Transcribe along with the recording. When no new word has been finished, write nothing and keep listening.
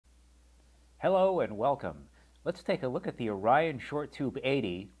Hello and welcome. Let's take a look at the Orion Short Tube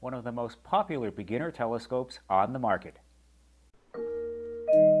 80, one of the most popular beginner telescopes on the market.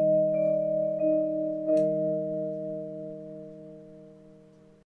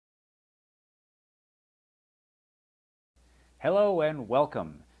 Hello and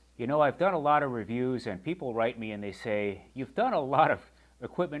welcome. You know, I've done a lot of reviews and people write me and they say, you've done a lot of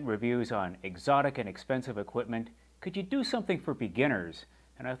equipment reviews on exotic and expensive equipment. Could you do something for beginners?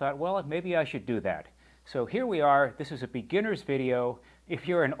 And I thought, well, maybe I should do that. So here we are. This is a beginner's video. If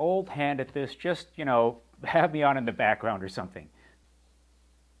you're an old hand at this, just, have me on in the background or something.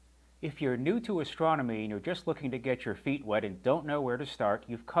 If you're new to astronomy and you're just looking to get your feet wet and don't know where to start,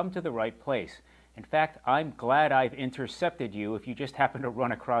 you've come to the right place. In fact, I'm glad I've intercepted you if you just happen to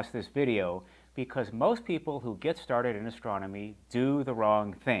run across this video, because most people who get started in astronomy do the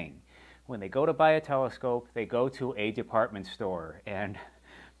wrong thing. When they go to buy a telescope, they go to a department store, and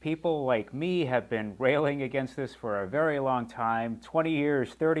people like me have been railing against this for a very long time, 20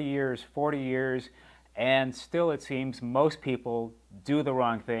 years, 30 years, 40 years, and still it seems most people do the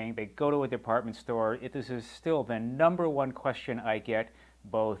wrong thing. They go to a department store. This is still the #1 question I get,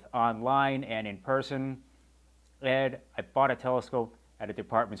 both online and in person. Ed, I bought a telescope at a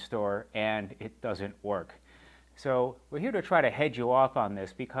department store and it doesn't work. So we're here to try to head you off on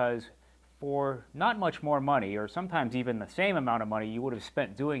this, because for not much more money, or sometimes even the same amount of money you would have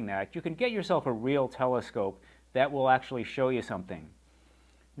spent doing that, you can get yourself a real telescope that will actually show you something.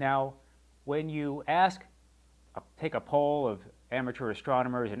 Now, when you take a poll of amateur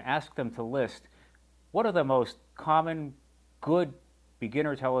astronomers and ask them to list what are the most common good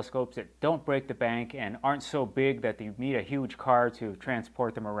beginner telescopes that don't break the bank and aren't so big that you need a huge car to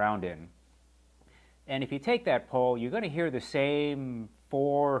transport them around in. And if you take that poll, you're going to hear the same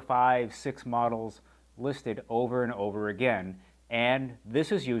 4, 5, 6 models listed over and over again, and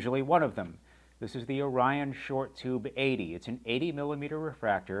this is usually one of them. This is the Orion Short Tube 80. It's an 80mm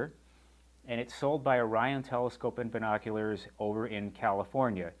refractor, and it's sold by Orion Telescope and Binoculars over in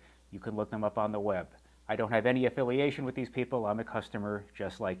California. You can look them up on the web. I don't have any affiliation with these people. I'm a customer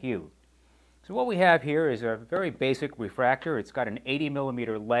just like you. So what we have here is a very basic refractor. It's got an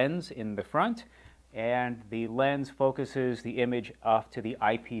 80mm lens in the front, and the lens focuses the image off to the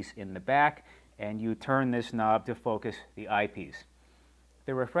eyepiece in the back, and you turn this knob to focus the eyepiece.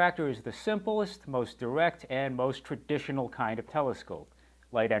 The refractor is the simplest, most direct, and most traditional kind of telescope.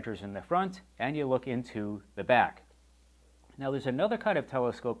 Light enters in the front, and you look into the back. Now, there's another kind of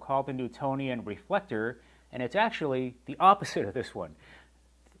telescope called the Newtonian reflector, and it's actually the opposite of this one.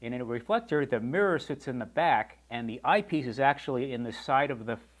 In a reflector, the mirror sits in the back, and the eyepiece is actually in the side of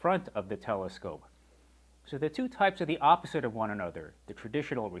the front of the telescope. So the two types are the opposite of one another. The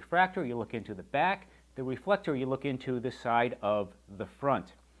traditional refractor, you look into the back. The reflector, you look into the side of the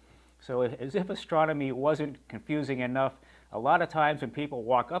front. So as if astronomy wasn't confusing enough, a lot of times when people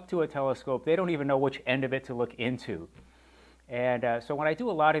walk up to a telescope, they don't even know which end of it to look into. And so when I do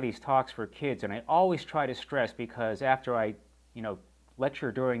a lot of these talks for kids, and I always try to stress, because after I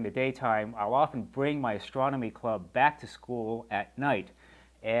lecture during the daytime, I'll often bring my astronomy club back to school at night.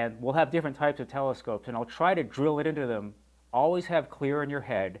 And we'll have different types of telescopes, and I'll try to drill it into them. Always have clear in your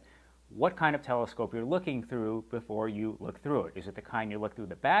head what kind of telescope you're looking through before you look through it. Is it the kind you look through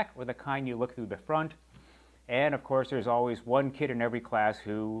the back or the kind you look through the front? And of course, there's always one kid in every class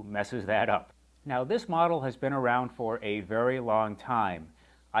who messes that up. Now, this model has been around for a very long time.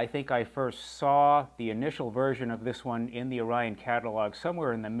 I think I first saw the initial version of this one in the Orion catalog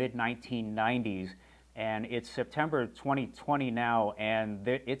somewhere in the mid-1990s, and it's September 2020 now, and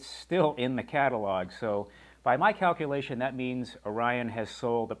it's still in the catalog. So by my calculation, that means Orion has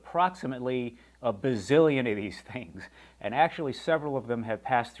sold approximately a bazillion of these things, and actually several of them have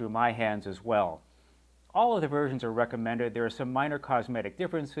passed through my hands as well. All of the versions are recommended. There are some minor cosmetic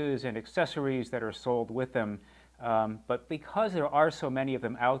differences and accessories that are sold with them, but because there are so many of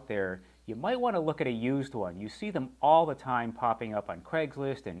them out there, you might want to look at a used one. You see them all the time popping up on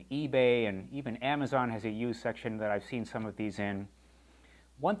Craigslist and eBay, and even Amazon has a used section that I've seen some of these in.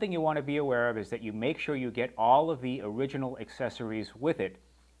 One thing you want to be aware of is that you make sure you get all of the original accessories with it.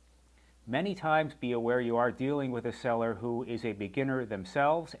 Many times, be aware you are dealing with a seller who is a beginner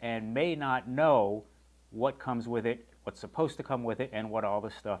themselves and may not know what comes with it, what's supposed to come with it, and what all the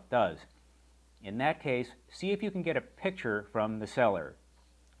stuff does. In that case, see if you can get a picture from the seller.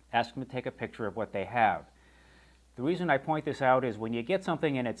 Ask them to take a picture of what they have. The reason I point this out is when you get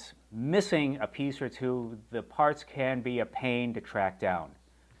something and it's missing a piece or two, the parts can be a pain to track down.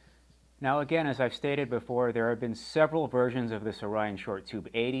 Now again, as I've stated before, there have been several versions of this Orion Short Tube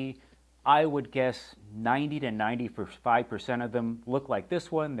 80. I would guess 90 to 95% of them look like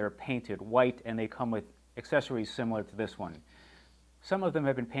this one. They're painted white and they come with accessories similar to this one. Some of them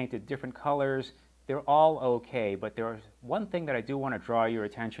have been painted different colors. They're all okay, but there's one thing that I do want to draw your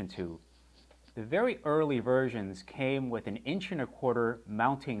attention to. The very early versions came with an 1.25"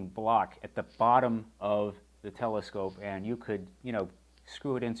 mounting block at the bottom of the telescope, and you could,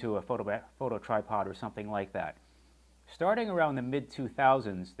 screw it into a photo tripod or something like that. Starting around the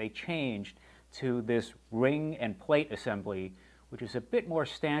mid-2000s, they changed to this ring and plate assembly, which is a bit more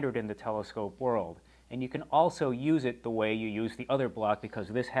standard in the telescope world. And you can also use it the way you use the other block, because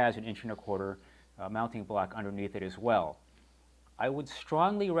this has an 1.25" mounting block underneath it as well. I would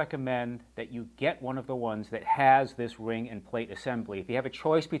strongly recommend that you get one of the ones that has this ring and plate assembly. If you have a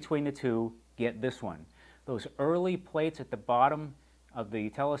choice between the two, get this one. Those early plates at the bottom of the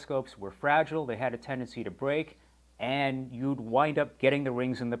telescopes were fragile. They had a tendency to break, and you'd wind up getting the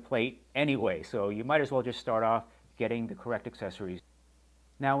rings in the plate anyway. So you might as well just start off getting the correct accessories.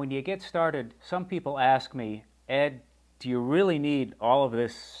 Now, when you get started, some people ask me, Ed, do you really need all of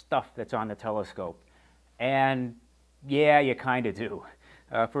this stuff that's on the telescope? And yeah, you kind of do.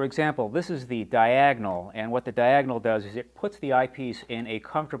 For example, this is the diagonal, and what the diagonal does is it puts the eyepiece in a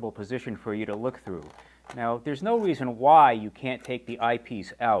comfortable position for you to look through. Now, there's no reason why you can't take the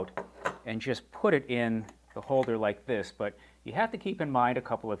eyepiece out and just put it in the holder like this, but you have to keep in mind a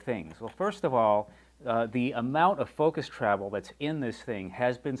couple of things. Well, first of all, the amount of focus travel that's in this thing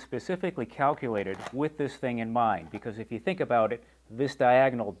has been specifically calculated with this thing in mind, because if you think about it, this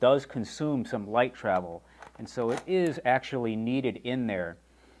diagonal does consume some light travel, and so it is actually needed in there.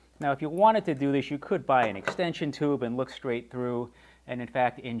 Now, if you wanted to do this, you could buy an extension tube and look straight through, and in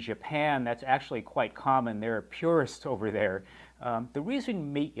fact, in Japan, that's actually quite common. There are purists over there. The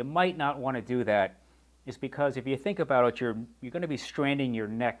reason you might not want to do that is because if you think about it, you're going to be straining your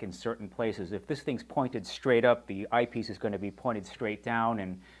neck in certain places. If this thing's pointed straight up, the eyepiece is going to be pointed straight down,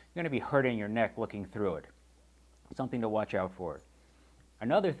 and you're going to be hurting your neck looking through it. Something to watch out for.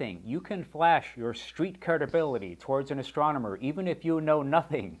 Another thing, you can flash your street credibility towards an astronomer, even if you know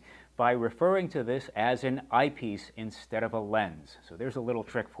nothing, by referring to this as an eyepiece instead of a lens. So there's a little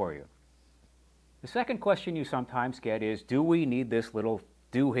trick for you. The second question you sometimes get is, do we need this little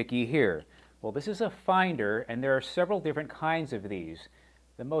doohickey here? Well, this is a finder, and there are several different kinds of these.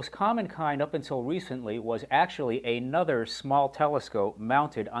 The most common kind up until recently was actually another small telescope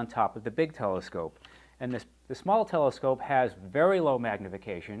mounted on top of the big telescope. And the small telescope has very low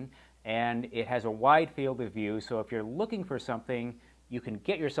magnification, and it has a wide field of view, so if you're looking for something, you can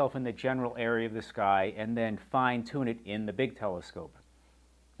get yourself in the general area of the sky and then fine-tune it in the big telescope.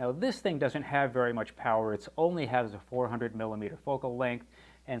 Now, this thing doesn't have very much power. It only has a 400 millimeter focal length,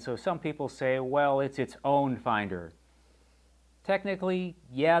 and so some people say, well, it's its own finder. Technically,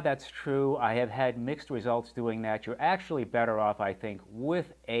 yeah, that's true. I have had mixed results doing that. You're actually better off, I think,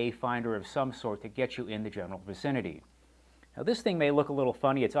 with a finder of some sort to get you in the general vicinity. Now, this thing may look a little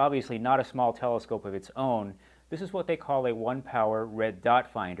funny. It's obviously not a small telescope of its own. This is what they call a one-power red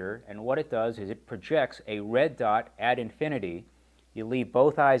dot finder, and what it does is it projects a red dot at infinity. You leave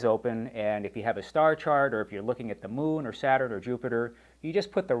both eyes open, and if you have a star chart, or if you're looking at the moon or Saturn or Jupiter, you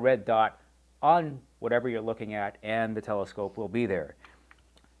just put the red dot on whatever you're looking at, and the telescope will be there.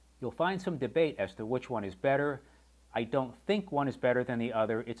 You'll find some debate as to which one is better. I don't think one is better than the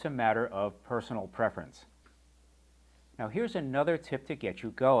other. It's a matter of personal preference. Now, here's another tip to get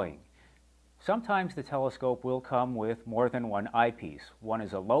you going. Sometimes the telescope will come with more than one eyepiece. One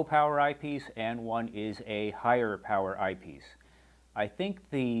is a low-power eyepiece, and one is a higher-power eyepiece. I think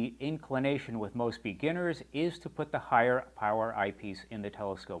the inclination with most beginners is to put the higher power eyepiece in the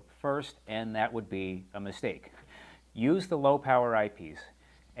telescope first, and that would be a mistake. Use the low power eyepiece,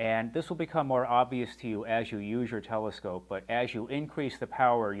 and this will become more obvious to you as you use your telescope, but as you increase the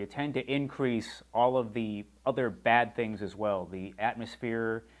power, you tend to increase all of the other bad things as well. The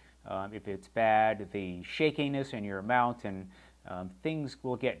atmosphere, if it's bad, the shakiness in your mount, and things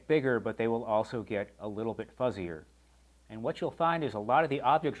will get bigger, but they will also get a little bit fuzzier. And what you'll find is a lot of the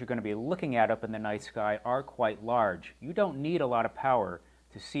objects you're going to be looking at up in the night sky are quite large. You don't need a lot of power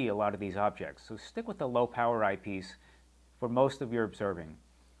to see a lot of these objects. So stick with the low power eyepiece for most of your observing.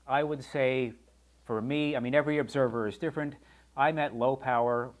 I would say, for me, every observer is different. I'm at low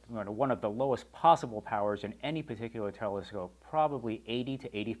power, one of the lowest possible powers in any particular telescope, probably 80 to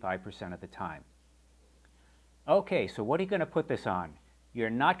 85% of the time. Okay, so what are you going to put this on? You're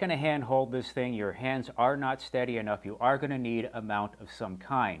not going to hand hold this thing. Your hands are not steady enough. You are going to need a mount of some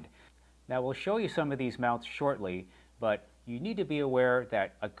kind. Now, we'll show you some of these mounts shortly, but you need to be aware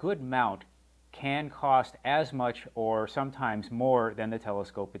that a good mount can cost as much or sometimes more than the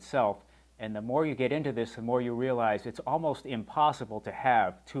telescope itself, And the more you get into this, the more you realize it's almost impossible to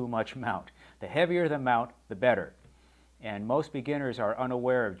have too much mount. The heavier the mount, the better. And most beginners are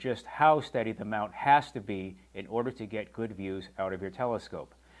unaware of just how steady the mount has to be in order to get good views out of your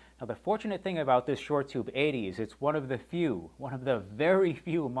telescope. Now, the fortunate thing about this short tube 80 is it's one of the very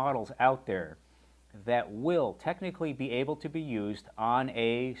few models out there that will technically be able to be used on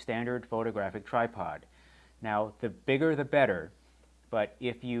a standard photographic tripod. Now, the bigger the better, but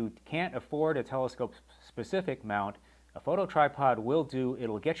if you can't afford a telescope-specific mount, a photo tripod will do.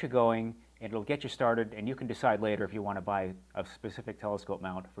 It'll get you going, and it'll get you started, and you can decide later if you want to buy a specific telescope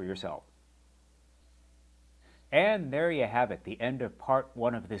mount for yourself. And there you have it, the end of part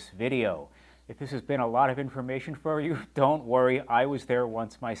 1 of this video. If this has been a lot of information for you, don't worry, I was there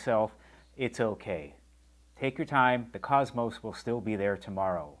once myself. It's okay. Take your time, the cosmos will still be there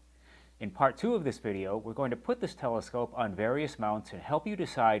tomorrow. In part 2 of this video, we're going to put this telescope on various mounts and help you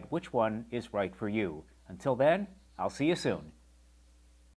decide which one is right for you. Until then, I'll see you soon.